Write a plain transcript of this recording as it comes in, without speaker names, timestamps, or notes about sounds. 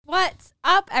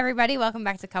everybody. Welcome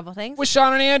back to Couple Things, with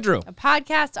Sean and Andrew, a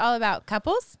podcast all about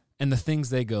couples and the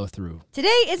things they go through. Today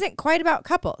isn't quite about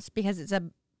couples because it's a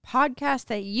podcast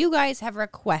that you guys have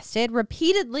requested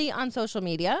repeatedly on social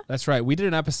media. That's right. We did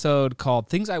an episode called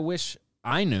Things I Wish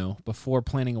I Knew Before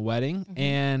Planning a Wedding,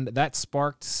 and that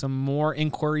sparked some more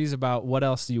inquiries about what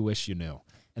else do you wish you knew.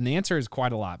 And the answer is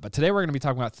quite a lot. But today we're going to be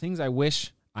talking about things I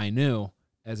wish I knew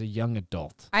as a young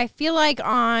adult. I feel like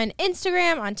on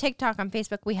Instagram, on TikTok, on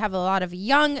Facebook, we have a lot of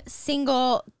young,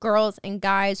 single girls and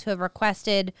guys who have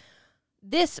requested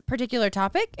this particular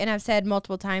topic. And I've said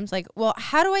multiple times, like, well,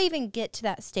 how do I even get to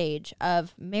that stage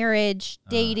of marriage,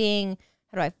 dating?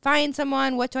 How do I find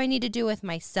someone? What do I need to do with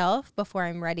myself before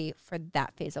I'm ready for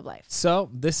that phase of life? So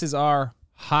this is our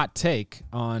hot take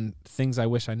on things I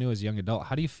wish I knew as a young adult.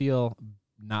 How do you feel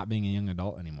not being a young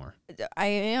adult anymore? I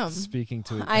am. Speaking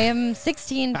to I am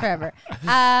 16 forever.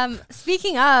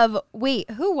 Speaking of, wait,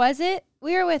 who was it?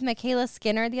 We were with Michaela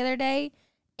Skinner the other day,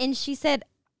 and she said,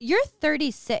 "You're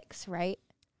 36, right?"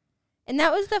 And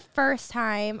that was the first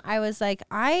time I was like,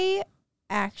 I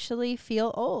actually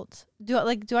feel old.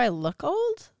 Do I look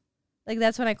old? Like,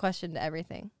 that's when I questioned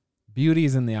everything. Beauty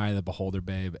is in the eye of the beholder,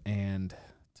 babe. And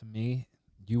to me,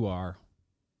 you are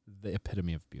the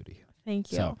epitome of beauty.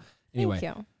 Thank you. So, anyway,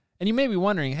 Thank you. And you may be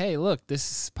wondering, hey, look,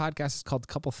 this podcast is called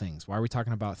Couple Things. Why are we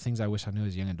talking about things I wish I knew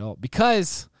as a young adult?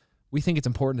 Because we think it's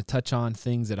important to touch on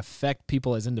things that affect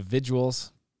people as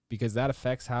individuals, because that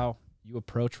affects how you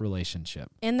approach relationship.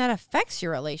 And that affects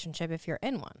your relationship if you're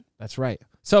in one. That's right.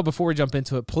 So before we jump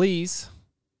into it, please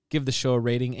give the show a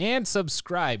rating and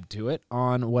subscribe to it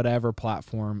on whatever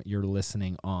platform you're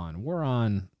listening on. We're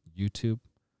on YouTube,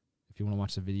 if you want to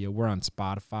watch the video. We're on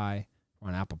Spotify. We're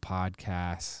on Apple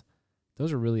Podcasts.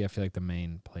 Those are really, I feel like, the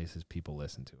main places people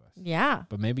listen to us. Yeah.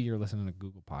 But maybe you're listening to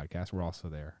Google Podcasts. We're also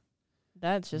there.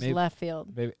 That's just left field.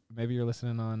 Maybe you're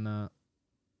listening on the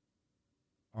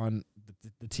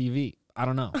TV. I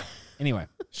don't know. Anyway,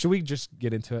 should we just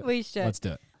get into it? We should. Let's do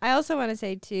it. I also want to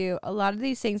say, too, a lot of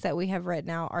these things that we have written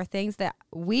out are things that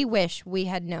we wish we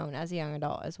had known as a young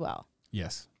adult as well.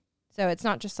 Yes. So it's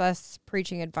not just us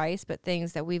preaching advice, but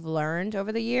things that we've learned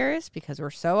over the years because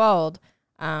we're so old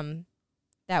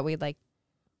that we'd like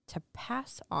to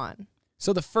pass on.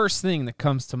 So the first thing that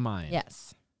comes to mind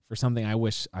for something I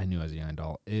wish I knew as a young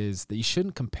adult is that you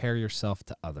shouldn't compare yourself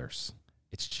to others.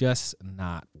 It's just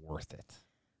not worth it.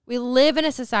 We live in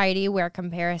a society where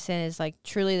comparison is like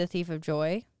truly the thief of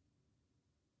joy.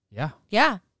 Yeah.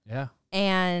 Yeah. Yeah.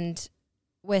 And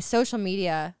with social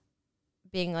media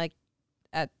being like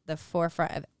at the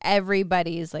forefront of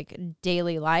everybody's like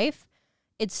daily life,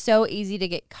 it's so easy to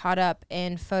get caught up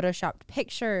in photoshopped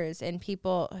pictures and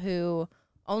people who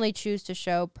only choose to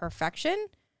show perfection.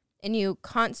 And you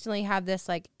constantly have this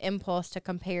like impulse to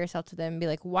compare yourself to them and be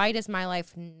like, why does my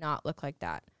life not look like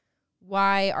that?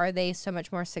 Why are they so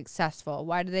much more successful?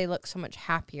 Why do they look so much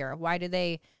happier?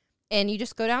 And you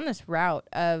just go down this route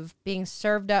of being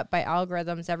served up by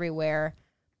algorithms everywhere,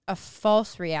 a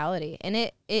false reality.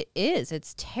 And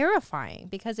it's terrifying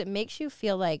because it makes you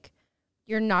feel like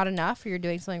you're not enough or you're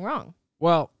doing something wrong.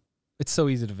 Well, it's so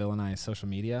easy to villainize social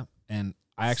media, and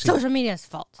social media's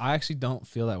fault. I actually don't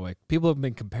feel that way. People have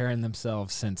been comparing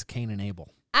themselves since Cain and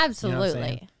Abel. Absolutely. You know what I'm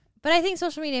saying? But I think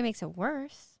social media makes it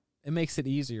worse. It makes it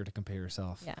easier to compare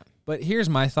yourself. Yeah. But here's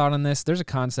my thought on this. There's a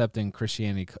concept in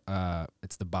Christianity,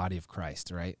 it's the body of Christ,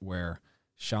 right? Where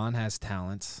Sean has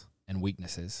talents and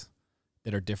weaknesses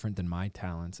that are different than my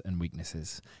talents and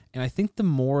weaknesses. And I think the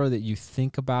more that you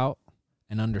think about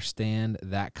and understand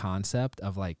that concept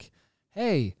of like,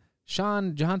 hey,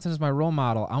 Shawn Johnson is my role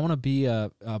model. I want to be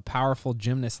a powerful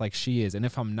gymnast like she is. And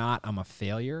if I'm not, I'm a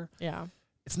failure. Yeah.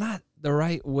 It's not the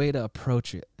right way to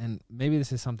approach it. And maybe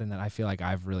this is something that I feel like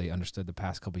I've really understood the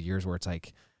past couple of years, where it's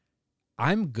like,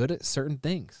 I'm good at certain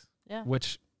things,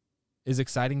 which is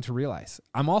exciting to realize.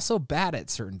 I'm also bad at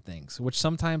certain things, which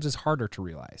sometimes is harder to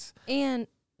realize. And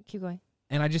keep going.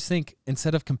 And I just think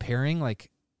instead of comparing,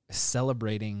 like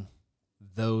celebrating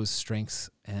those strengths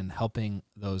and helping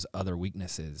those other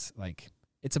weaknesses, like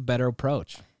it's a better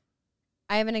approach.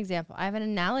 I have an example. I have an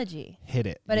analogy. Hit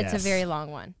it. But it's a very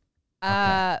long one.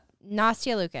 Okay.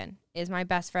 Nastia Lukin is my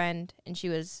best friend, and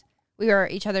we were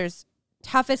each other's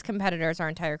toughest competitors our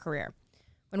entire career.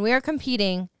 When we were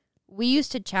competing, we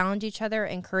used to challenge each other,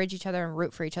 encourage each other, and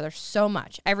root for each other so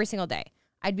much every single day.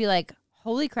 I'd be like,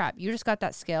 holy crap, you just got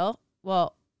that skill.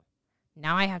 Well,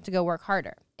 now I have to go work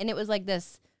harder. And it was like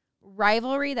this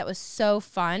rivalry that was so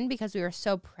fun because we were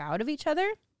so proud of each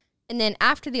other. And then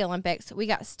after the Olympics, we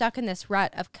got stuck in this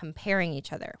rut of comparing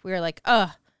each other. We were like,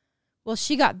 well,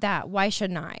 she got that. Why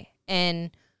shouldn't I?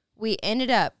 And we ended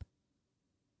up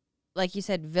like you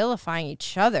said, vilifying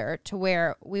each other to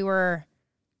where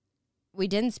we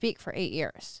didn't speak for 8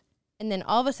 years. And then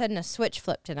all of a sudden a switch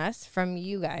flipped in us from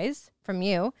you.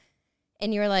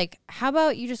 And you were like, how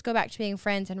about you just go back to being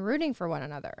friends and rooting for one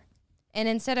another? And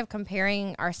instead of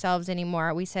comparing ourselves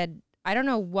anymore, we said, I don't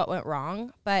know what went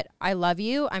wrong, but I love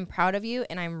you, I'm proud of you,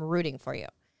 and I'm rooting for you.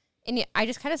 And I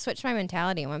just kind of switched my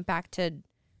mentality and went back to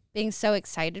being so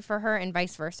excited for her and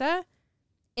vice versa.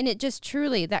 And it just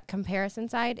truly, that comparison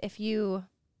side, if you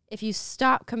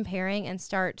stop comparing and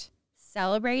start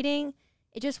celebrating,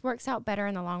 it just works out better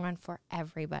in the long run for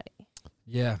everybody.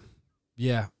 Yeah.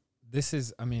 Yeah. This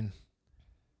is, I mean,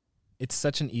 it's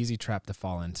such an easy trap to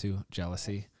fall into,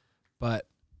 jealousy. But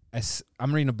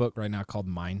I'm reading a book right now called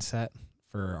Mindset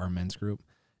for our men's group.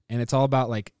 And it's all about,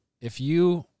 like, if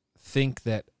you think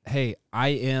that, hey, I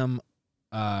am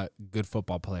a good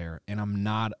football player and I'm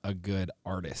not a good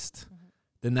artist,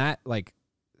 then that, like,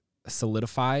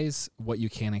 solidifies what you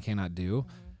can and cannot do.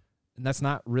 And that's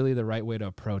not really the right way to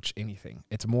approach anything.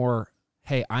 It's more,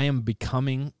 hey, I am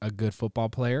becoming a good football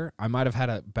player. I might have had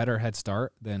a better head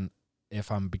start than if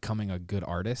I'm becoming a good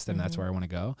artist, and that's where I want to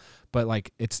go. But,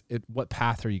 like, what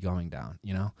path are you going down,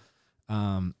 you know?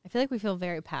 I feel like we feel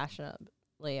very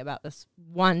passionately about this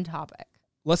one topic.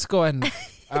 Let's go ahead and,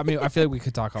 I mean, I feel like we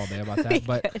could talk all day about that.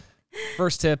 But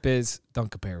first tip is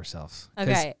don't compare yourselves.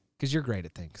 Okay. Because you're great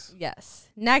at things. Yes.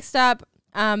 Next up,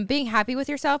 being happy with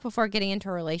yourself before getting into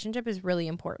a relationship is really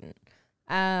important.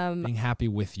 Being happy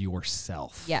with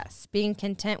yourself. Yes. Being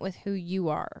content with who you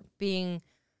are. Being,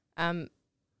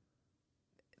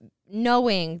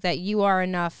 knowing that you are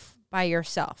enough by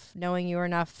yourself. Knowing you are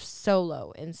enough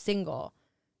solo and single.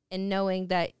 And knowing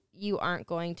that you aren't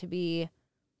going to be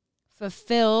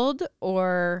fulfilled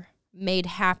or made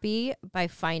happy by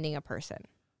finding a person.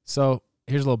 So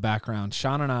here's a little background.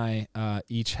 Sean and I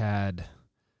each had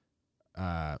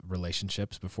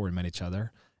relationships before we met each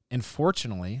other. And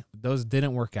fortunately, those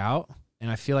didn't work out. And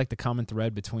I feel like the common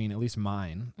thread between at least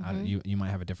mine, you might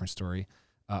have a different story,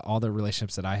 all the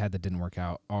relationships that I had that didn't work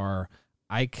out are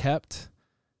I kept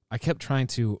trying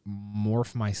to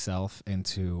morph myself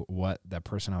into what that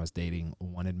person I was dating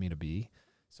wanted me to be.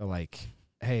 So, like,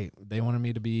 hey, they wanted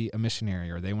me to be a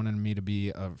missionary, or they wanted me to be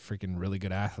a freaking really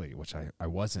good athlete, which I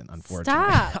wasn't,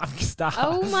 unfortunately. Stop.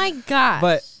 Oh my gosh.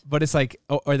 But it's like,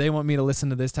 or they want me to listen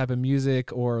to this type of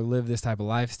music or live this type of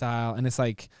lifestyle. And it's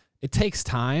like, it takes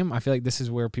time. I feel like this is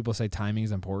where people say timing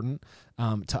is important,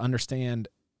 to understand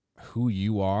who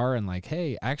you are and, like,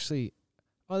 hey, actually,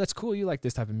 oh, that's cool. You like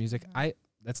this type of music.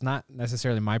 That's not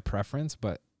necessarily my preference,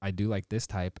 but I do like this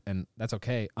type, and that's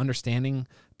okay. Understanding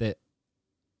that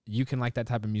you can like that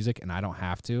type of music and I don't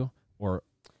have to, or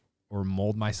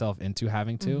mold myself into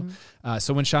having to.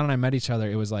 So when Sean and I met each other,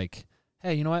 it was like,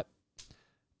 hey, you know what?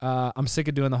 I'm sick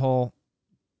of doing the whole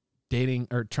dating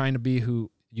or trying to be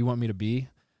who you want me to be.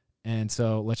 And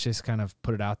so let's just kind of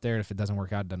put it out there. If it doesn't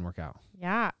work out, it doesn't work out.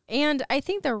 Yeah. And I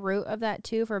think the root of that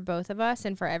too, for both of us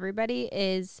and for everybody,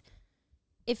 is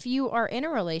if you are in a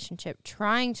relationship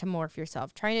trying to morph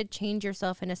yourself, trying to change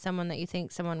yourself into someone that you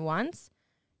think someone wants,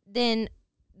 then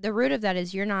the root of that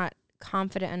is you're not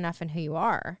confident enough in who you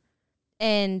are.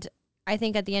 And I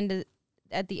think at the end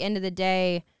of the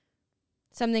day,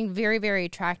 something very, very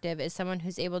attractive is someone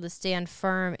who's able to stand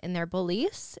firm in their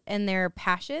beliefs and their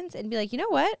passions and be like, you know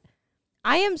what?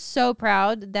 I am so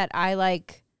proud that I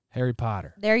like Harry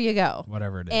Potter. There you go.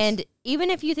 Whatever it is. And even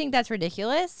if you think that's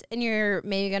ridiculous and you're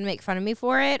maybe going to make fun of me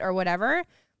for it or whatever,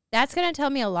 that's going to tell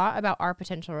me a lot about our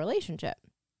potential relationship.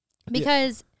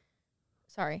 Because,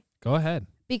 sorry. Go ahead.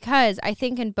 Because I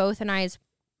think in both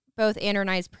Andrew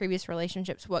and I's previous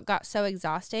relationships, what got so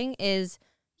exhausting is,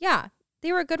 yeah,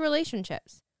 they were good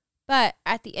relationships. But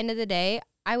at the end of the day,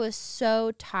 I was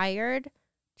so tired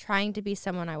trying to be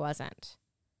someone I wasn't.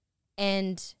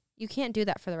 And you can't do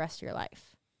that for the rest of your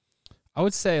life. I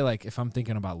would say, like, if I'm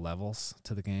thinking about levels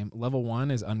to the game, level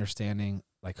 1 is understanding,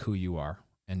 like, who you are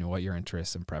and what your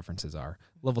interests and preferences are.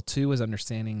 Level 2 is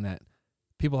understanding that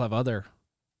people have other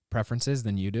preferences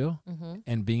than you do,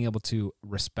 and being able to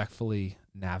respectfully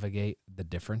navigate the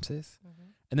differences.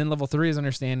 And then level 3 is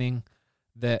understanding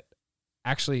that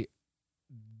actually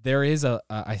there is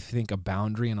I think a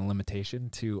boundary and a limitation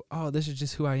to, oh, this is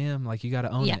just who I am. Like, you got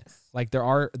to own it. Like, there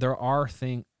are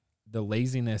things, the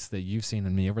laziness that you've seen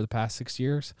in me over the past 6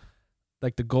 years,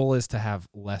 like, the goal is to have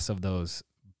less of those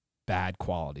bad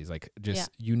qualities, like just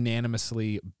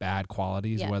unanimously bad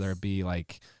qualities, whether it be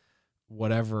like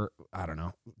whatever, I don't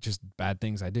know, just bad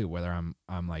things I do, whether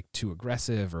I'm like too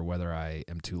aggressive or whether I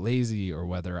am too lazy or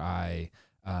whether I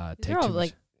take too much.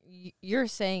 Like You're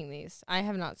saying these. I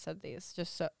have not said these.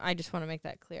 I just want to make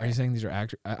that clear. Are you saying these are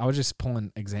accurate? I was just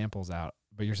pulling examples out,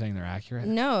 but you're saying they're accurate?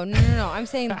 No. I'm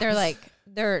saying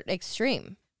they're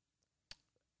extreme.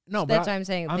 No, That's why I'm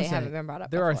saying they haven't been brought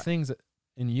up. There before. are things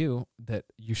in you that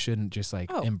you shouldn't just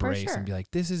embrace sure. and be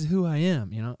like, this is who I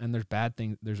am, and there's bad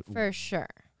things. There's for sure.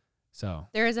 So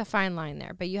there is a fine line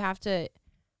there, but you have to,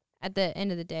 at the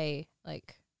end of the day,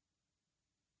 like,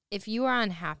 if you are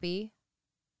unhappy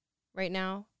right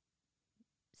now,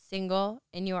 single,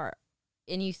 and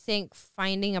you think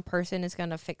finding a person is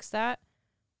going to fix that,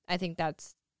 I think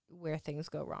that's where things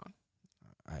go wrong.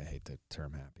 I hate the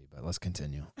term happy, but let's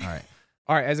continue. All right.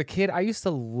 All right, as a kid, I used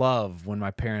to love when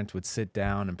my parents would sit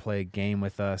down and play a game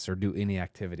with us or do any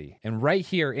activity. And right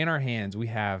here in our hands, we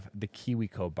have the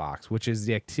KiwiCo box, which is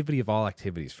the activity of all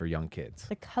activities for young kids.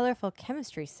 The colorful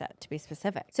chemistry set, to be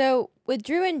specific. So with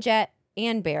Drew and Jet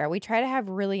and Bear, we try to have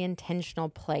really intentional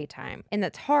playtime. And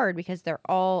that's hard because they're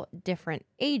all different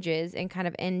ages and kind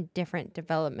of in different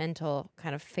developmental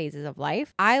kind of phases of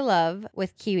life. I love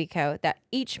with KiwiCo that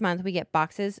each month we get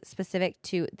boxes specific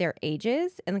to their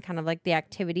ages and kind of like the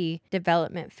activity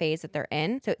development phase that they're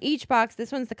in. So each box,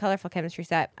 this one's the colorful chemistry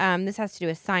set. This has to do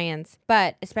with science,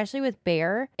 but especially with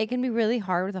Bear, it can be really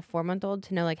hard with a 4-month-old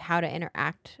to know like how to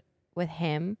interact with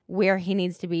him, where he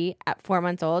needs to be at 4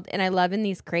 months old. And I love in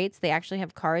these crates, they actually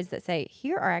have cards that say,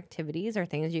 here are activities or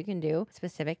things you can do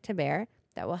specific to Bear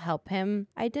that will help him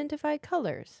identify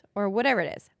colors or whatever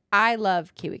it is. I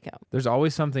love KiwiCo. There's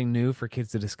always something new for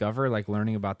kids to discover, like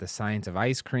learning about the science of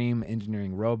ice cream,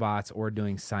 engineering robots, or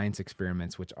doing science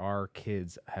experiments, which our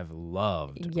kids have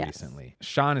loved recently.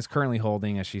 Sean is currently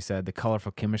holding, as she said, the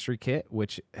colorful chemistry kit,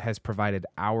 which has provided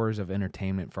hours of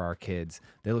entertainment for our kids.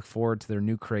 They look forward to their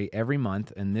new crate every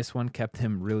month, and this one kept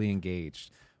him really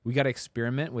engaged. We got to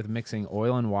experiment with mixing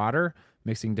oil and water,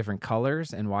 mixing different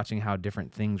colors, and watching how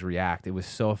different things react. It was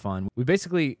so fun. We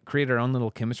basically created our own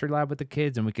little chemistry lab with the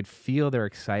kids, and we could feel their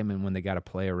excitement when they got to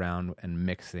play around and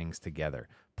mix things together.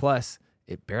 Plus,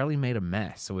 it barely made a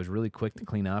mess, so it was really quick to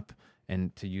clean up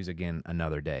and to use again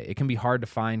another day. It can be hard to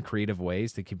find creative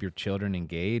ways to keep your children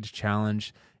engaged,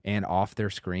 challenged, and off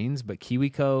their screens, but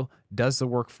KiwiCo does the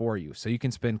work for you, so you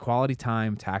can spend quality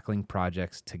time tackling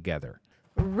projects together.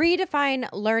 Redefine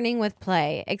learning with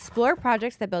play. Explore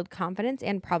projects that build confidence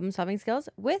and problem-solving skills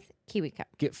with KiwiCo.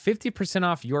 Get 50%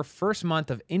 off your first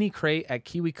month of any crate at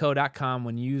KiwiCo.com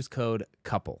when you use code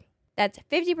COUPLE. That's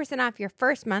 50% off your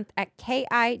first month at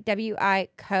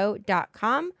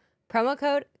KIWICO.com. Promo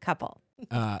code COUPLE.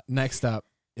 Next up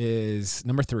is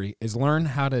number 3 is learn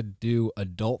how to do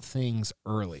adult things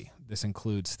early. This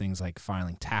includes things like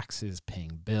filing taxes,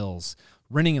 paying bills,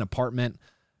 renting an apartment,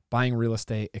 buying real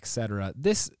estate, etc.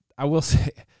 This, I will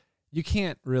say, you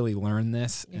can't really learn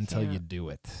this until you do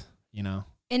it,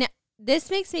 And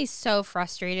this makes me so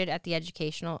frustrated at the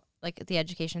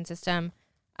education system,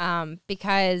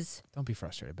 because don't be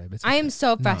frustrated, babe. I am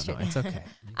so frustrated. No, it's okay.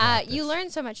 You learn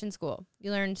so much in school.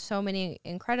 You learn so many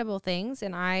incredible things,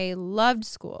 and I loved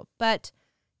school. But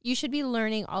you should be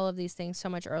learning all of these things so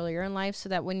much earlier in life so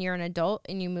that when you're an adult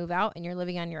and you move out and you're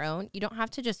living on your own, you don't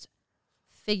have to just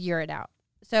figure it out.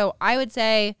 So I would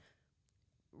say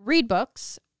read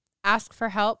books, ask for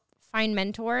help, find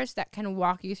mentors that can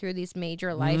walk you through these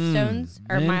major milestones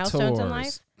in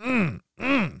life.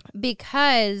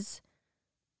 Because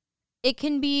it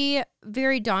can be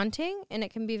very daunting and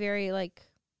it can be very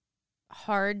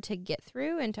hard to get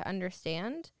through and to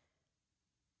understand.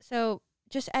 So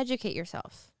just educate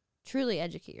yourself. Truly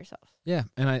educate yourself. Yeah,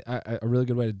 and I a really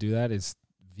good way to do that is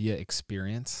via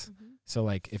experience. Mm-hmm. So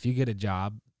if you get a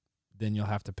job, then you'll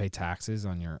have to pay taxes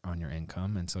on your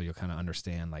income, and so you'll kind of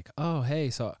understand oh,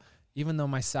 hey, so even though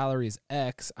my salary is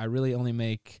X, I really only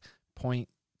make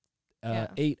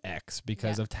 0.8x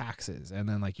because of taxes, and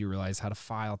then you realize how to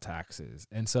file taxes.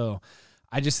 And so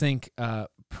I just think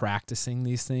practicing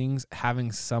these things,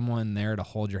 having someone there to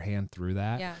hold your hand through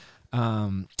that. Yeah.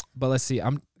 But let's see.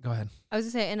 Go ahead. I was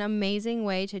gonna say an amazing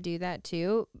way to do that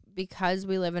too, because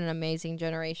we live in an amazing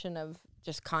generation of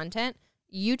just content.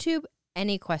 YouTube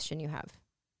any question you have.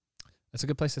 That's a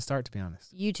good place to start, to be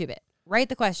honest. YouTube it. Write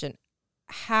the question.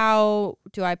 How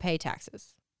do I pay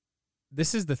taxes?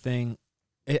 This is the thing.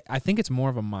 I think it's more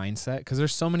of a mindset, because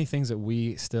there's so many things that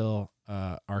we still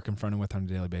are confronted with on a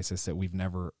daily basis that we've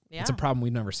never, it's a problem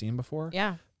we've never seen before.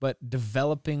 Yeah. But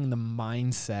developing the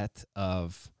mindset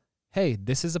of, hey,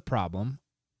 this is a problem.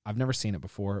 I've never seen it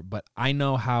before, but I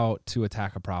know how to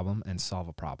attack a problem and solve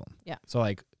a problem. Yeah. So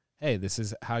hey, this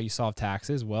is how you solve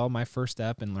taxes. Well, my first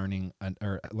step in learning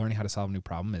how to solve a new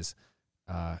problem is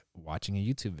watching a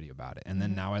YouTube video about it. And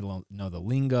then now I know the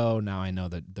lingo. Now I know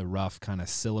the rough kind of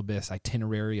syllabus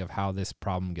itinerary of how this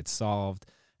problem gets solved.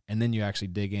 And then you actually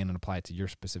dig in and apply it to your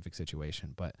specific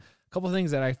situation. But a couple of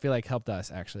things that I feel like helped us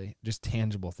actually, just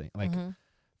tangible things. Like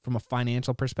from a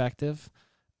financial perspective,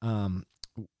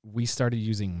 we started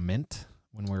using Mint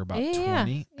when we were about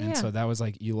 20. And so that was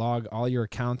like, you log all your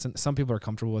accounts, and some people are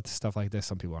comfortable with stuff like this.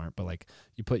 Some people aren't, but like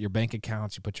you put your bank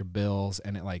accounts, you put your bills,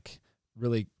 and it like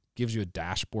really gives you a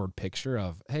dashboard picture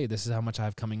of, hey, this is how much I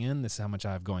have coming in. This is how much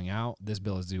I have going out. This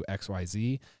bill is due X, Y,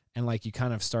 Z. And like, you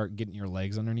kind of start getting your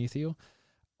legs underneath you.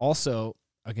 Also,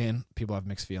 again, people have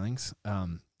mixed feelings.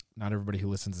 Not everybody who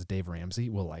listens to Dave Ramsey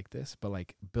will like this, but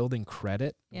like building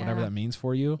credit, whatever that means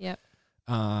for you. Yep.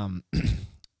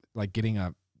 Like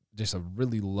getting just a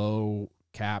really low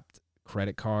capped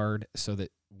credit card so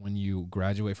that when you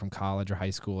graduate from college or high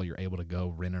school, you're able to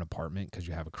go rent an apartment because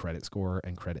you have a credit score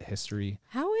and credit history.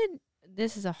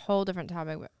 This is a whole different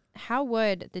topic, but how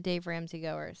would the Dave Ramsey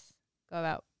goers go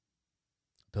about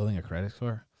building a credit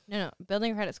score? No,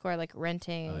 building a credit score, like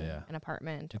renting an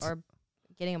apartment or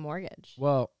getting a mortgage.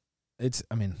 Well, we could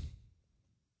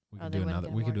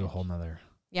do a whole nother.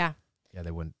 Yeah. Yeah,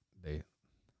 they wouldn't.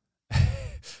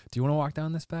 Do you want to walk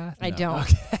down this path? I don't.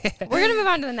 Okay. We're going to move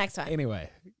on to the next one. Anyway,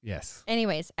 yes.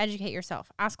 Anyways, educate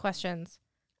yourself. Ask questions.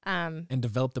 And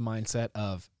develop the mindset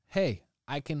of, hey,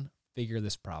 I can figure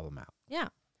this problem out. Yeah.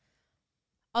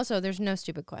 Also, there's no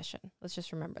stupid question. Let's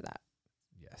just remember that.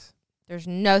 Yes. There's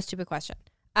no stupid question.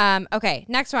 Okay,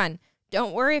 next one.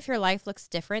 Don't worry if your life looks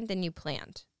different than you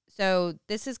planned. So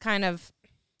this is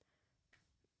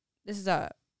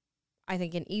I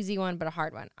think an easy one, but a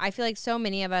hard one. I feel like so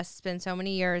many of us spend so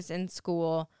many years in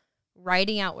school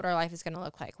writing out what our life is going to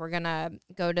look like. We're going to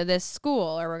go to this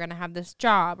school, or we're going to have this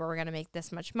job, or we're going to make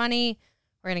this much money.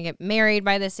 We're going to get married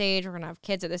by this age. We're going to have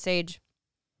kids at this age.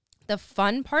 The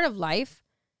fun part of life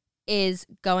is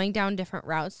going down different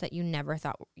routes that you never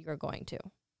thought you were going to,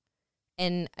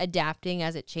 and adapting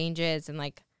as it changes, and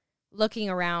like looking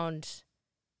around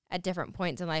at different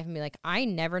points in life and be like, I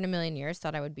never in a million years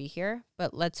thought I would be here,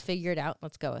 but let's figure it out.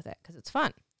 Let's go with it because it's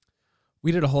fun.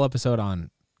 We did a whole episode on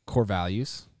core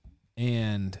values,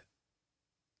 and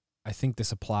I think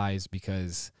this applies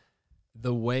because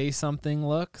the way something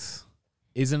looks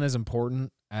isn't as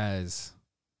important as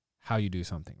how you do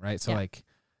something, right? So like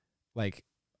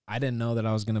I didn't know that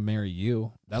I was going to marry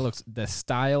you. The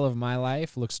style of my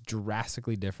life looks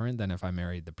drastically different than if I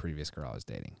married the previous girl I was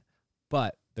dating.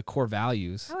 But the core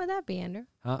values. How would that be, Andrew?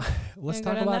 Let's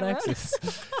talk about exes.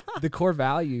 The core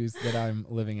values that I'm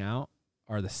living out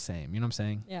are the same. You know what I'm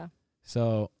saying? Yeah.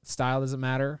 So style doesn't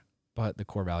matter, but the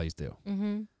core values do.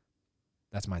 Mm-hmm.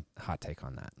 That's my hot take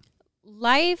on that.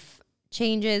 Life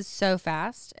changes so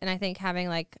fast, and I think having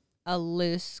like a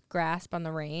loose grasp on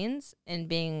the reins and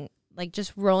being like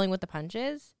just rolling with the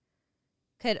punches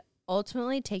could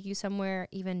ultimately take you somewhere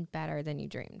even better than you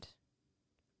dreamed.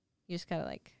 You just gotta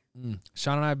like.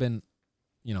 Sean and I have been,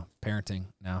 parenting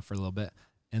now for a little bit.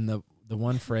 And the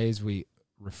one phrase we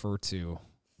refer to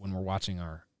when we're watching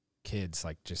our kids,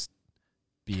 like just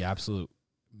be absolute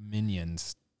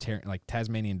minions, like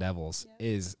Tasmanian devils,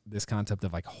 is this concept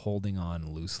of like holding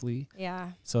on loosely.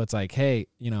 Yeah. So it's like, hey,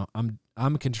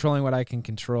 I'm controlling what I can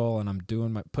control, and I'm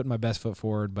putting my best foot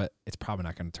forward, but it's probably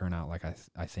not going to turn out like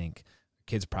I think.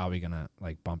 Kid's probably going to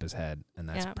like bump his head, and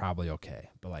that's probably okay.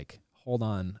 But like hold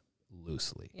on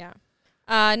loosely. Yeah.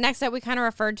 Next up, we kind of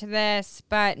referred to this,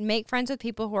 but make friends with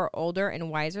people who are older and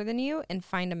wiser than you, and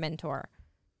find a mentor.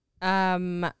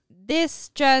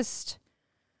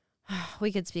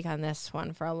 We could speak on this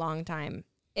one for a long time.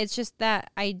 It's just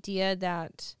that idea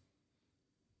that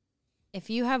if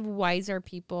you have wiser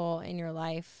people in your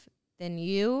life than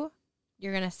you're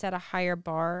going to set a higher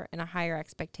bar and a higher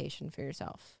expectation for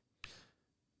yourself.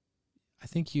 I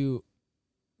think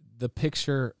the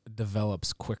picture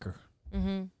develops quicker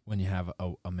when you have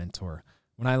a mentor.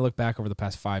 When I look back over the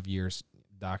past 5 years,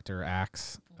 Dr.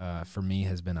 Axe, for me,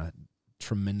 has been a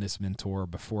tremendous mentor.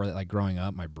 Before that, like growing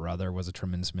up, my brother was a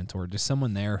tremendous mentor. Just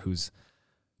someone there who's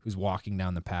walking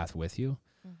down the path with you.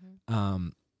 Mm-hmm.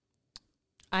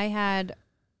 I had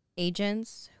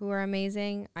agents who were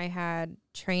amazing. I had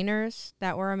trainers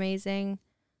that were amazing.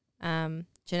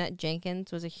 Jeanette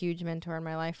Jenkins was a huge mentor in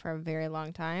my life for a very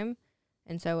long time.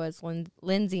 And so was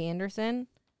Lindsay Anderson.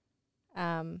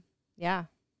 Yeah.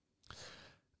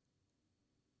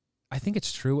 I think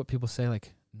it's true what people say,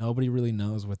 like, nobody really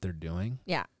knows what they're doing.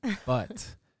 Yeah.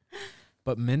 But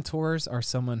mentors are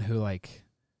someone who, like,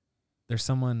 there's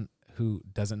someone who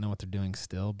doesn't know what they're doing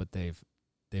still, but they've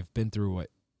been through what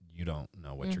you don't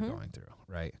know what you're going through,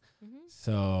 right? Mm-hmm.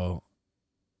 So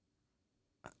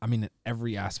I mean, in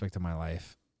every aspect of my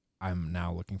life, I'm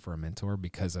now looking for a mentor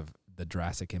because of the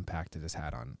drastic impact it has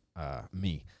had on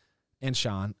me and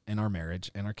Sean and our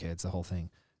marriage and our kids, the whole thing.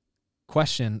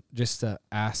 Question just to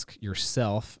ask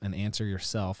yourself and answer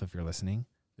yourself if you're listening.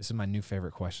 This is my new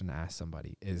favorite question to ask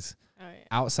somebody is,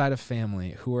 outside of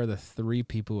family, who are the 3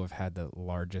 people who have had the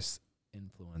largest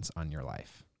influence on your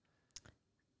life?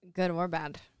 Good or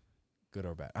bad? Good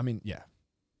or bad? I mean, yeah.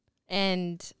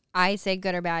 And I say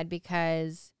good or bad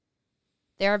because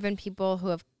there have been people who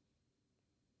have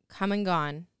come and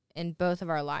gone in both of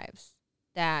our lives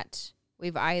that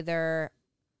we've either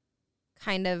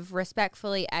kind of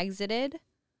respectfully exited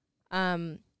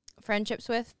friendships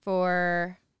with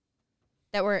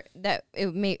it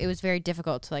was very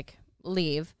difficult to like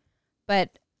leave.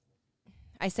 But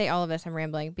I say all of this, I'm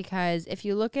rambling, because if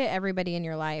you look at everybody in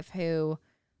your life who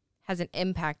has an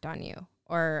impact on you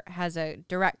or has a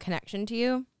direct connection to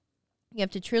you, you have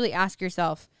to truly ask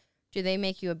yourself, do they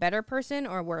make you a better person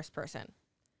or a worse person?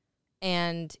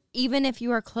 And even if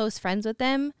you are close friends with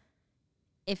them,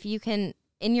 if you can,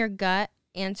 in your gut,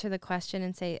 answer the question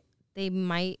and say, they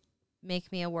might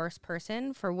make me a worse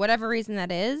person for whatever reason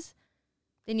that is,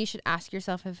 then you should ask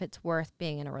yourself if it's worth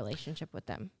being in a relationship with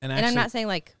them. And I'm not saying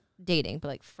like dating, but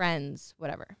like friends,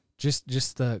 whatever.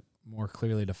 Just to more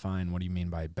clearly define, what do you mean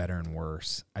by better and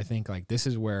worse? I think like this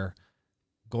is where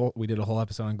we did a whole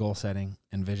episode on goal setting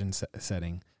and vision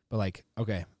setting, but like,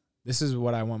 okay, this is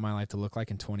what I want my life to look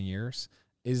like in 20 years.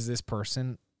 Is this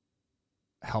person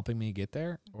helping me get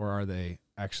there? Or are they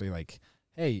actually like,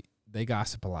 hey, they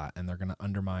gossip a lot and they're going to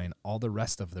undermine all the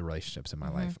rest of the relationships in my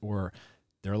life? Or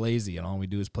they're lazy and all we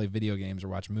do is play video games or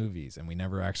watch movies and we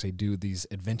never actually do these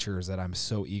adventures that I'm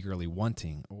so eagerly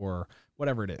wanting, or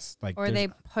whatever it is. Like, or they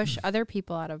push other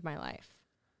people out of my life.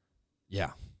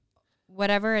 Yeah.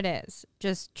 Whatever it is,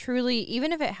 just truly,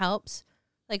 even if it helps,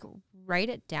 like write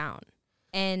it down.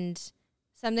 And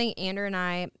something Andrew and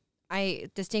I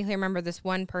distinctly remember this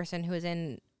one person who was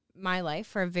in my life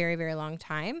for a very, very long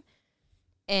time.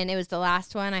 And it was the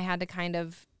last one I had to kind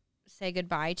of say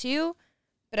goodbye to.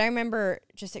 But I remember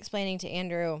just explaining to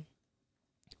Andrew,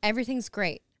 everything's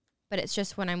great, but it's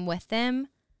just when I'm with them,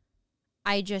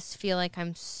 I just feel like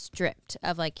I'm stripped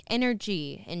of like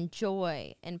energy and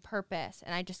joy and purpose.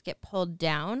 And I just get pulled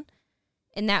down.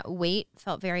 And that weight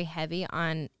felt very heavy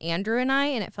on Andrew and I,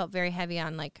 and it felt very heavy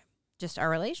on like just our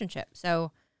relationship.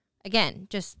 So again,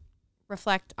 just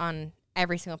reflect on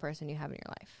every single person you have in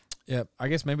your life. Yeah, I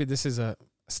guess maybe this is I'm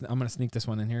going to sneak this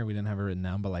one in here. We didn't have it written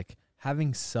down, but like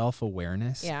having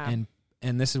self-awareness. Yeah.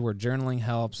 And this is where journaling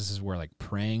helps. This is where like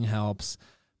praying helps.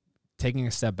 Taking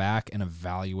a step back and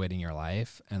evaluating your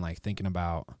life and like thinking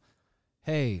about,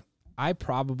 hey, I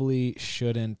probably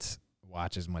shouldn't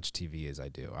watch as much TV as I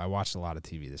do. I watched a lot of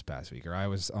TV this past week, or I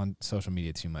was on social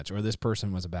media too much, or this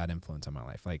person was a bad influence on my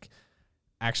life. Like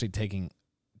actually taking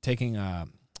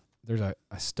there's a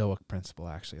Stoic principle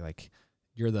actually, like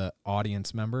you're the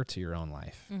audience member to your own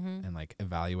life, and like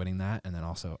evaluating that, and then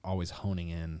also always honing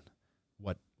in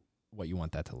what you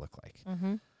want that to look like.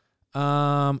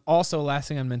 Also, last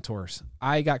thing on mentors,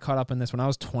 I got caught up in this when I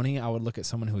was 20. I would look at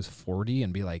someone who was 40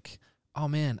 and be like, oh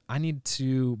man, I need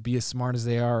to be as smart as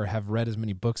they are, or have read as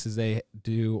many books as they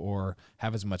do, or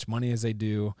have as much money as they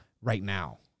do right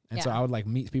now. And so I would like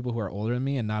meet people who are older than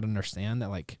me and not understand that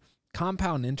like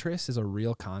compound interest is a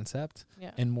real concept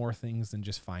in more things than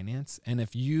just finance. And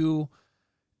if you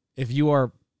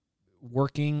are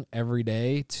working every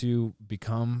day to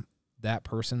become that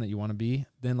person that you want to be,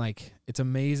 then like it's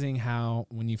amazing how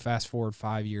when you fast forward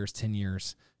 5 years, 10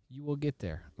 years, you will get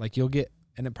there. Like you'll get,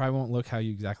 and it probably won't look how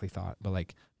you exactly thought, but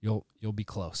like you'll be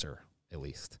closer at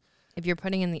least. If you're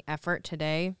putting in the effort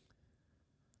today,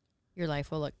 your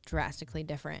life will look drastically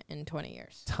different in 20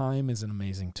 years. Time is an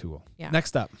amazing tool. Yeah.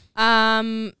 Next up.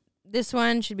 This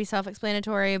one should be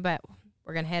self-explanatory, but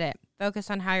we're going to hit it. Focus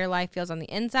on how your life feels on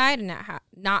the inside and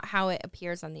not how it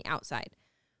appears on the outside.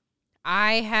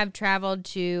 I have traveled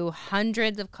to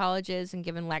hundreds of colleges and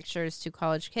given lectures to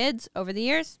college kids over the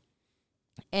years,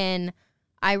 and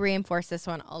I reinforce this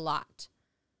one a lot.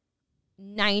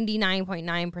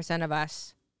 99.9% of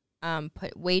us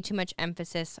put way too much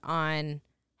emphasis on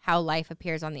how life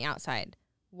appears on the outside.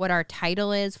 What our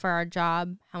title is for our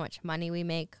job, how much money we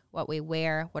make, what we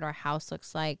wear, what our house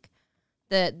looks like,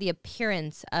 the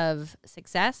appearance of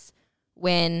success,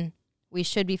 when we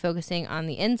should be focusing on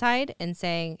the inside and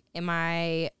saying, do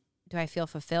I feel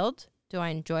fulfilled? Do I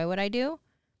enjoy what I do?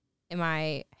 Am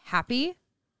I happy?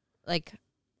 Like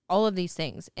all of these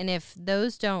things. And if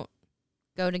those don't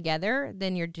go together,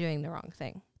 then you're doing the wrong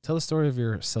thing. Tell the story of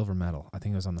your silver medal. I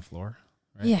think it was on the floor,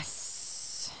 right?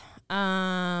 Yes.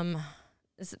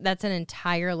 That's an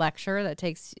entire lecture that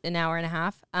takes an hour and a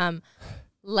half.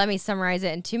 Let me summarize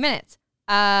it in 2 minutes.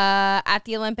 At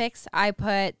the Olympics, I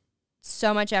put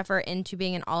so much effort into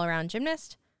being an all-around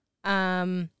gymnast.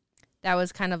 That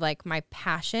was kind of like my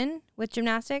passion with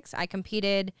gymnastics. I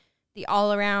competed the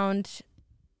all-around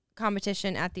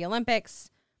competition at the Olympics.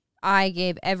 I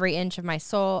gave every inch of my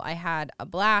soul. I had a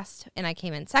blast, and I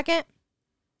came in second.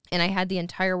 And I had the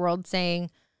entire world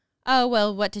saying, oh,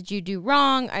 well, what did you do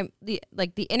wrong? The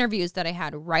interviews that I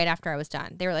had right after I was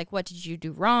done, they were like, what did you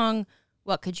do wrong?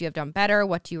 What could you have done better?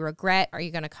 What do you regret? Are you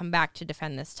going to come back to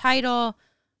defend this title?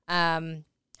 How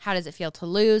does it feel to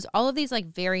lose? All of these like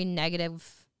very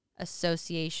negative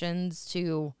associations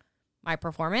to my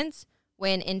performance,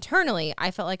 when internally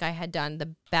I felt like I had done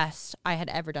the best I had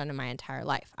ever done in my entire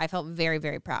life. I felt very,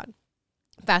 very proud.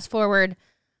 Fast forward,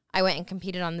 I went and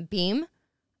competed on the beam.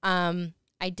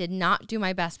 I did not do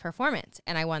my best performance,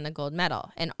 and I won the gold medal.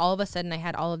 And all of a sudden I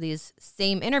had all of these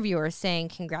same interviewers saying,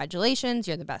 congratulations,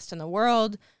 you're the best in the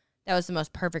world. That was the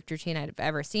most perfect routine I've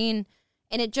ever seen.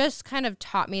 And it just kind of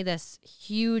taught me this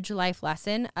huge life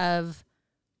lesson of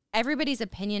everybody's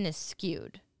opinion is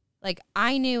skewed. Like,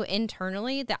 I knew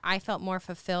internally that I felt more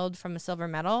fulfilled from a silver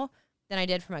medal than I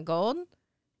did from a gold.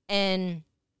 And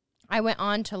I went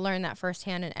on to learn that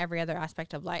firsthand in every other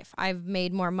aspect of life. I've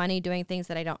made more money doing things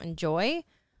that I don't enjoy,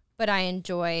 but I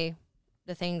enjoy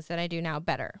the things that I do now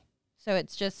better. So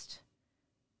it's just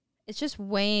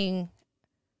weighing.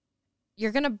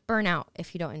 You're going to burn out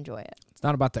if you don't enjoy it. It's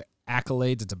not about the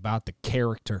accolades. It's about the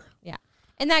character. Yeah.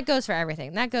 And that goes for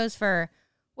everything. That goes for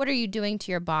what are you doing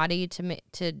to your body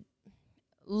to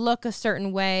look a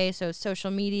certain way so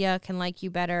social media can like you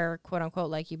better, quote unquote,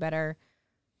 like you better.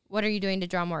 What are you doing to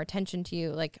draw more attention to you?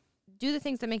 Like, do the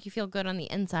things that make you feel good on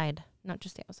the inside, not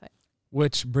just the outside.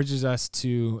 Which bridges us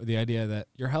to the idea that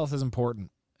your health is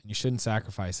important and you shouldn't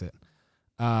sacrifice it.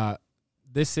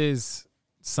 This is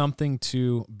something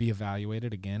to be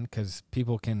evaluated again, because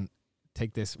people can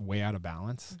take this way out of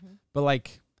balance. Mm-hmm. But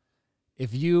like,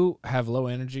 if you have low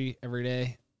energy every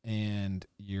day and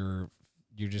you're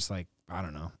just like, I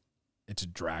don't know, it's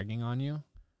dragging on you,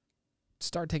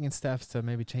 start taking steps to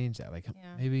maybe change that. Like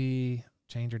maybe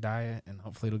change your diet and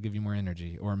hopefully it'll give you more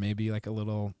energy, or maybe like a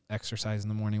little exercise in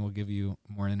the morning will give you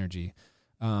more energy.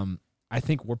 I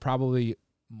think we're probably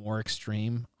more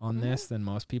extreme on this than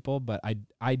most people, but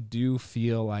I do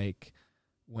feel like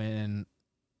when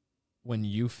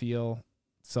you feel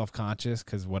self-conscious,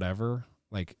 cause whatever,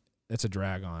 like it's a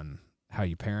drag on how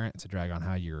you parent. It's a drag on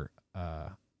how you're,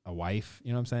 a wife,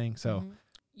 you know what I'm saying? So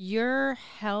your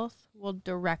health will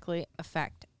directly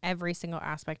affect every single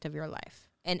aspect of your life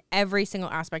and every single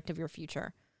aspect of your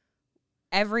future.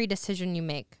 Every decision you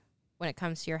make when it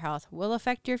comes to your health will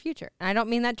affect your future. And I don't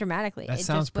mean that dramatically. That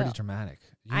sounds pretty dramatic.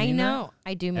 I know.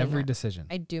 I do mean that. Every decision.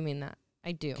 I do mean that.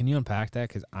 I do. Can you unpack that?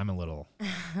 Because I'm a little...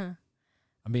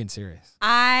 I'm being serious.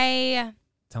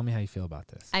 Tell me how you feel about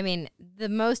this. I mean, the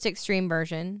most extreme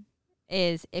version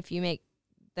is if you make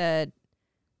the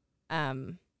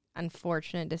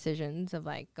unfortunate decisions of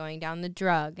like going down the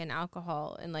drug and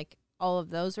alcohol and like all of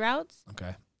those routes.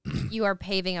 Okay. You are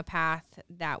paving a path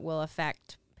that will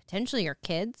affect potentially your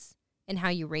kids and how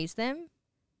you raise them,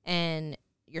 and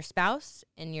your spouse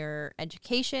and your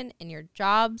education and your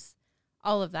jobs,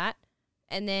 all of that.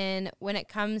 And then when it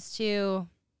comes to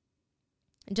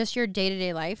just your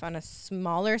day-to-day life on a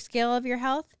smaller scale of your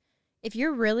health, if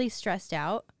you're really stressed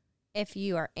out, if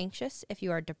you are anxious, if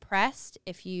you are depressed,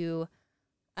 if you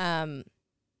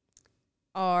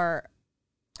are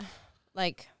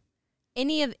like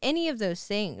any of those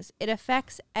things, it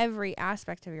affects every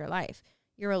aspect of your life.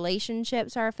 Your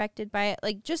relationships are affected by it.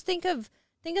 Like, just think of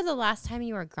the last time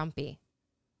you were grumpy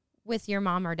with your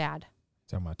mom or dad.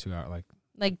 Talking about 2 hours,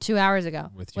 like 2 hours ago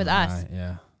with us.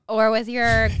 Yeah. Or with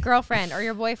your girlfriend or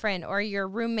your boyfriend or your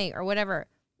roommate or whatever.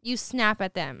 You snap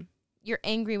at them. You're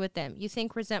angry with them. You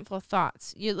think resentful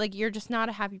thoughts. You're just not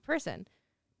a happy person.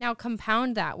 Now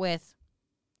compound that with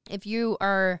if you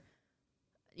aren't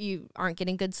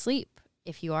getting good sleep,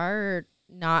 if you are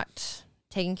not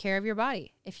taking care of your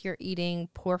body, if you're eating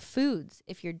poor foods,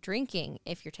 if you're drinking,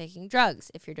 if you're taking drugs,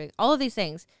 if you're doing all of these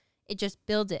things, it just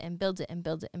builds it and builds it and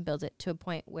builds it and builds it to a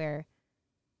point where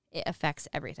it affects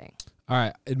everything. All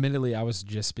right. Admittedly, I was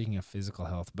just speaking of physical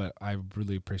health, but I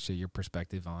really appreciate your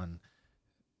perspective on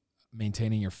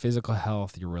maintaining your physical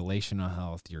health, your relational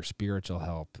health, your spiritual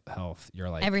health, your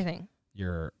like everything.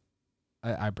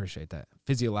 I appreciate that.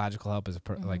 Physiological help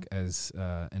is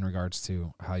in regards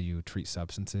to how you treat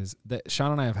substances.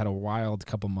 Sean and I have had a wild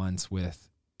couple months with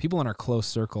people in our close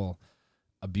circle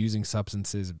abusing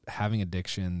substances, having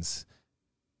addictions,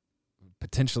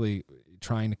 potentially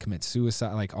trying to commit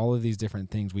suicide, like all of these different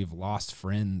things. We've lost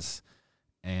friends,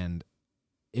 and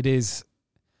it is.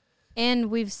 And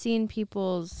we've seen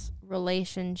people's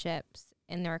relationships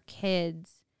and their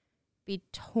kids be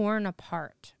torn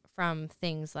apart from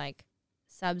things like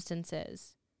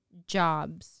substances,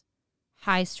 jobs,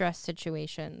 high stress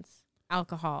situations,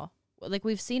 alcohol. Like,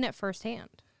 we've seen it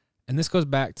firsthand. And this goes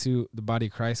back to the body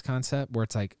of Christ concept, where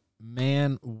it's like,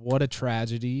 man, what a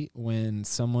tragedy when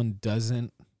someone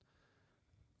doesn't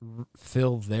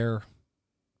fill their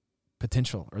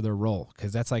potential or their role,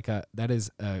 because that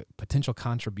is a potential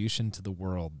contribution to the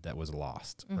world that was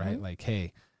lost, right? Like,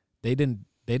 hey, they didn't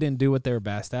do what they were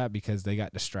best at because they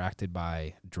got distracted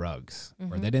by drugs,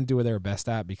 or they didn't do what they were best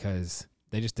at because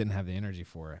they just didn't have the energy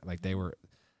for it. Like, they were,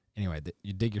 anyway,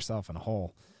 you dig yourself in a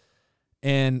hole.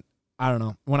 And I don't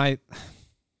know, when I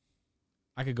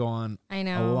could go on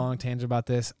a long tangent about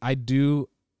this. I do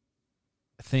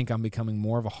think I'm becoming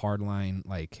more of a hardline,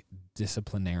 like,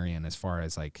 disciplinarian, as far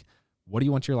as like, what do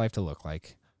you want your life to look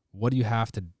like? What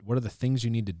are the things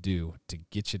you need to do to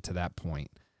get you to that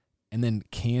point? And then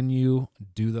can you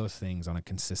do those things on a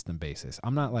consistent basis?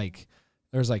 I'm not like,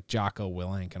 there's like Jocko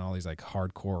Willink and all these like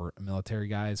hardcore military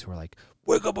guys who are like,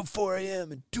 wake up at 4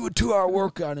 a.m. and do a 2-hour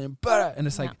workout and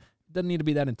it's like, it doesn't need to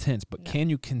be that intense, but can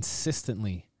you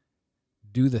consistently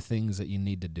do the things that you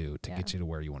need to do to get you to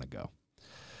where you want to go?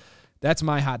 That's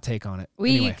my hot take on it.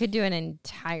 We could do an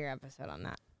entire episode on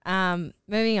that.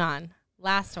 Moving on.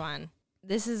 Last one.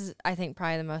 This is, I think,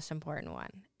 probably the most important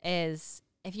one, is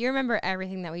if you remember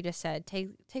everything that we just said,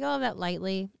 take all of that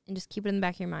lightly and just keep it in the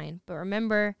back of your mind. But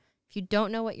remember, if you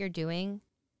don't know what you're doing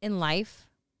in life,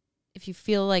 if you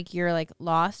feel like you're like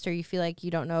lost, or you feel like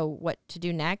you don't know what to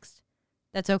do next,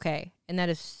 that's okay. And that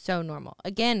is so normal.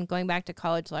 Again, going back to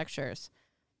college lectures,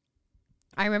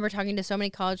 I remember talking to so many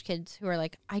college kids who are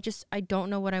like, I don't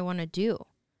know what I want to do.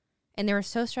 And they were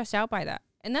so stressed out by that.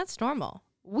 And that's normal.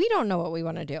 We don't know what we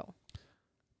want to do.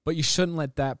 But you shouldn't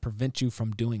let that prevent you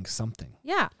from doing something.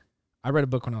 Yeah. I read a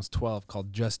book when I was 12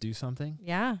 called Just Do Something.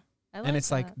 Yeah. And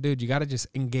it's like, dude, you got to just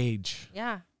engage.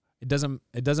 Yeah. It doesn't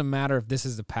matter if this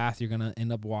is the path you're going to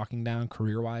end up walking down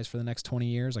career-wise for the next 20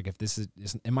 years. Like, if this is,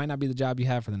 it might not be the job you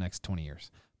have for the next 20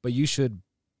 years, but you should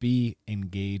be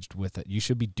engaged with it. You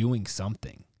should be doing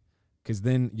something, because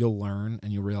then you'll learn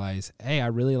and you'll realize, hey, I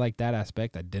really like that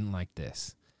aspect. I didn't like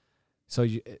this. So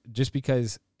just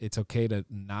because it's okay to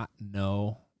not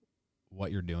know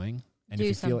what you're doing, and do if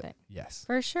you something. feel it, yes,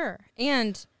 for sure.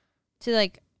 And to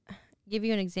like give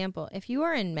you an example, if you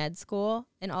are in med school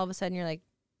and all of a sudden you're like,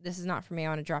 this is not for me, I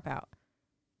want to drop out.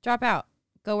 Drop out.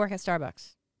 Go work at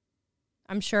Starbucks.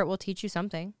 I'm sure it will teach you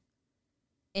something.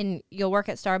 And you'll work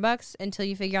at Starbucks until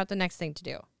you figure out the next thing to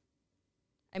do.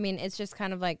 I mean, it's just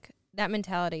kind of like that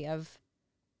mentality of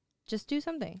just do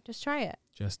something. Just try it.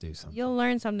 Just do something. You'll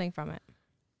learn something from it.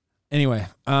 Anyway,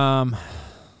 I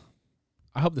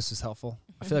hope this is helpful.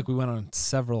 I feel like we went on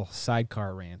several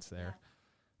sidecar rants there.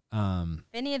 If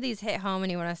any of these hit home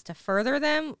and you want us to further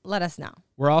them, let us know.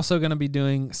 We're also going to be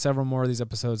doing several more of these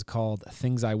episodes called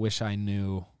Things I Wish I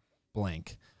Knew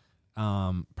blank.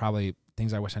 Probably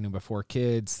things I wish I knew before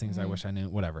kids, things I wish I knew,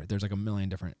 whatever. There's like a million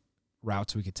different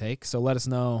routes we could take. So let us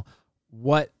know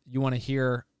what you want to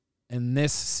hear in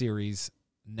this series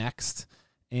next.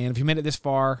 And if you made it this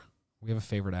far, we have a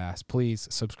favor to ask. Please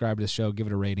subscribe to the show, give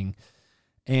it a rating.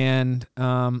 And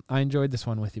I enjoyed this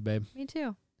one with you, babe. Me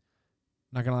too.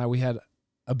 Not going to lie, we had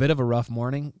a bit of a rough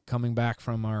morning coming back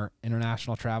from our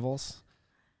international travels.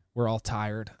 We're all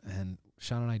tired, and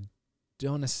Sean and I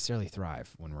don't necessarily thrive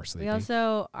when we're sleeping. We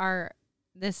also are,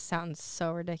 this sounds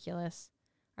so ridiculous,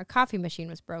 our coffee machine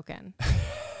was broken.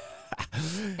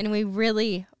 And we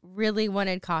really, really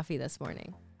wanted coffee this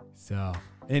morning. So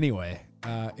anyway,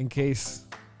 in case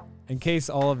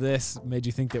all of this made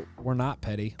you think that we're not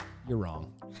petty, you're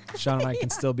wrong. Sean and I can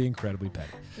still be incredibly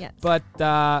petty. Yes. But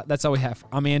that's all we have.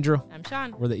 I'm Andrew. I'm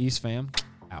Sean. We're the East fam.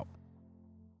 Out.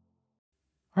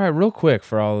 All right, real quick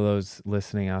for all of those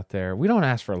listening out there, we don't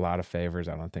ask for a lot of favors,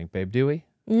 I don't think, babe, do we?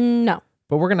 No.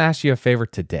 But we're going to ask you a favor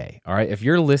today, all right? If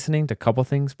you're listening to Couple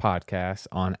Things Podcast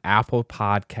on Apple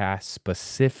Podcasts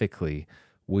specifically,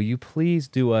 will you please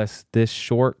do us this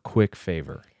short, quick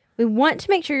favor? We want to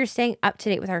make sure you're staying up to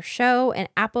date with our show, and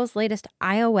Apple's latest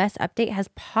iOS update has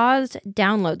paused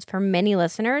downloads for many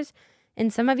listeners,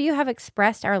 and some of you have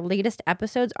expressed our latest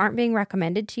episodes aren't being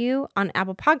recommended to you on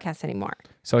Apple Podcasts anymore.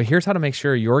 So here's how to make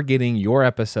sure you're getting your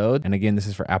episode. And again, this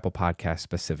is for Apple Podcasts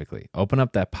specifically. Open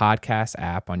up that podcast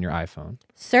app on your iPhone.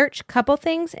 Search Couple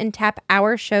Things and tap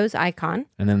our show's icon.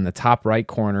 And then in the top right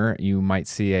corner, you might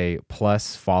see a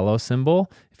plus follow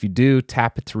symbol. If If you do,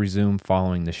 tap it to resume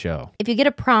following the show. If you get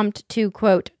a prompt to,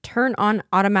 quote, turn on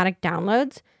automatic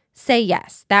downloads, say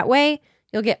yes. That way,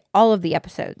 you'll get all of the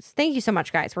episodes. Thank you so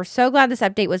much, guys. We're so glad this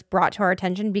update was brought to our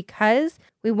attention because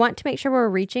we want to make sure we're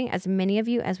reaching as many of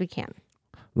you as we can.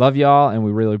 Love y'all, and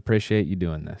we really appreciate you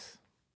doing this.